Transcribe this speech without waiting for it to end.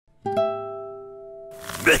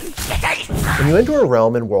When you enter a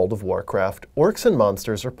realm in World of Warcraft, orcs and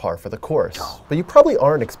monsters are par for the course, but you probably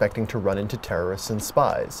aren't expecting to run into terrorists and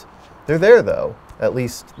spies. They're there though, at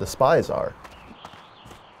least the spies are.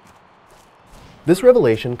 This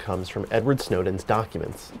revelation comes from Edward Snowden's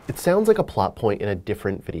documents. It sounds like a plot point in a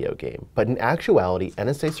different video game, but in actuality,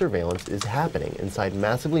 NSA surveillance is happening inside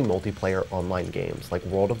massively multiplayer online games like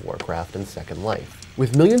World of Warcraft and Second Life.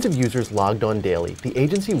 With millions of users logged on daily, the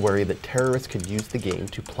agency worried that terrorists could use the game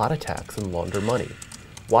to plot attacks and launder money.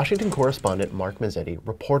 Washington correspondent Mark Mazzetti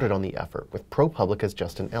reported on the effort with ProPublica's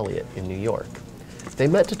Justin Elliott in New York. They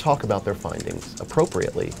met to talk about their findings,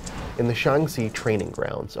 appropriately, in the Shaanxi training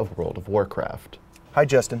grounds of World of Warcraft. Hi,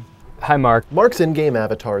 Justin. Hi, Mark. Mark's in-game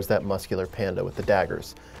avatar is that muscular panda with the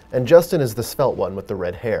daggers, and Justin is the svelte one with the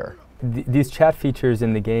red hair. These chat features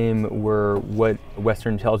in the game were what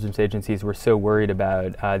Western intelligence agencies were so worried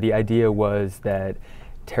about. The idea was that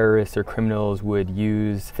terrorists or criminals would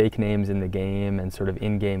use fake names in the game and sort of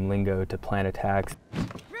in-game lingo to plan attacks.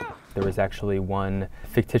 There was actually one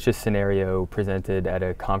fictitious scenario presented at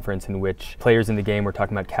a conference in which players in the game were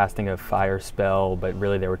talking about casting a fire spell, but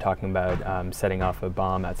really they were talking about setting off a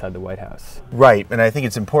bomb outside the White House. Right, and I think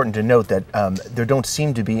it's important to note that there don't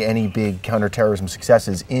seem to be any big counterterrorism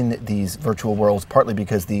successes in these virtual worlds, partly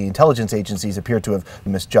because the intelligence agencies appear to have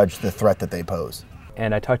misjudged the threat that they pose.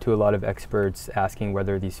 And I talked to a lot of experts asking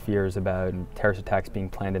whether these fears about terrorist attacks being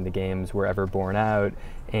planned in the games were ever borne out,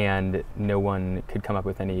 and no one could come up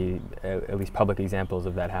with any, at least public examples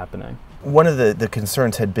of that happening. One of the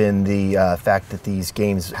concerns had been the fact that these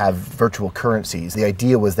games have virtual currencies. The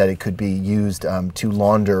idea was that it could be used to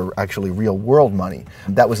launder actually real world money.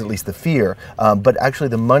 That was at least the fear. But actually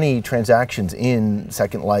the money transactions in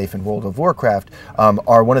Second Life and World of Warcraft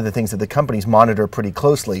are one of the things that the companies monitor pretty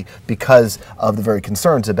closely because of the very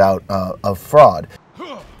concerns about of fraud.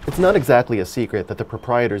 It's not exactly a secret that the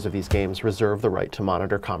proprietors of these games reserve the right to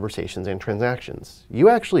monitor conversations and transactions. You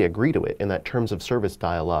actually agree to it in that terms of service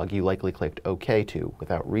dialogue you likely clicked OK to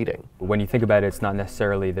without reading. When you think about it, it's not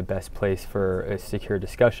necessarily the best place for a secure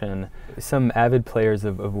discussion. Some avid players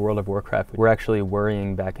of World of Warcraft were actually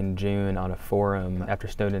worrying back in June on a forum after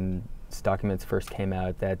Snowden's documents first came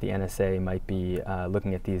out that the NSA might be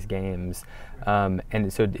looking at these games.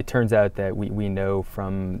 And so it turns out that we know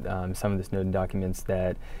from some of the Snowden documents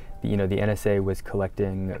that the NSA was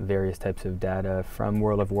collecting various types of data from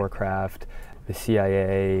World of Warcraft. The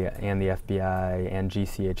CIA and the FBI and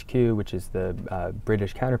GCHQ, which is the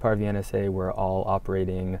British counterpart of the NSA, were all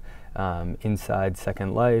operating inside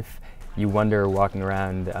Second Life. You wonder, walking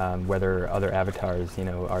around, whether other avatars,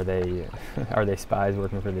 are they spies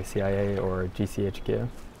working for the CIA or GCHQ?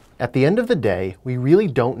 At the end of the day, we really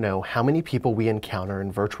don't know how many people we encounter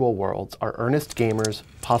in virtual worlds are earnest gamers,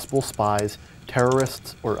 possible spies,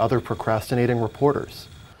 terrorists, or other procrastinating reporters.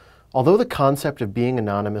 Although the concept of being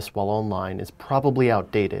anonymous while online is probably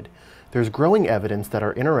outdated, there's growing evidence that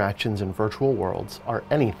our interactions in virtual worlds are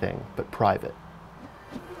anything but private.